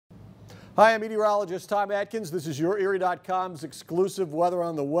Hi, I'm meteorologist Tom Atkins. This is YourErie.com's exclusive weather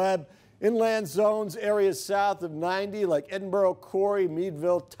on the web. Inland zones, areas south of 90 like Edinburgh, Corey,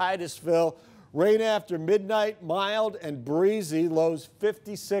 Meadville, Titusville. Rain after midnight, mild and breezy, lows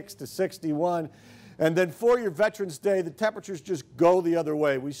 56 to 61. And then for your Veterans Day, the temperatures just go the other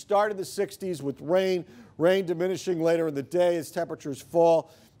way. We start in the 60s with rain diminishing later in the day as temperatures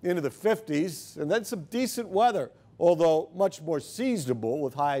fall into the 50s, and then some decent weather, although much more seasonable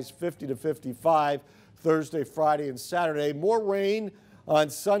with highs 50 to 55 Thursday, Friday, and Saturday. More rain on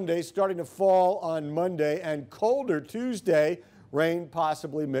Sunday, starting to fall on Monday, and colder Tuesday, rain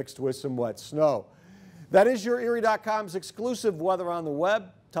possibly mixed with some wet snow. That is YourErie.com's exclusive weather on the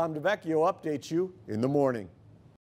web. Tom DeVecchio updates you in the morning.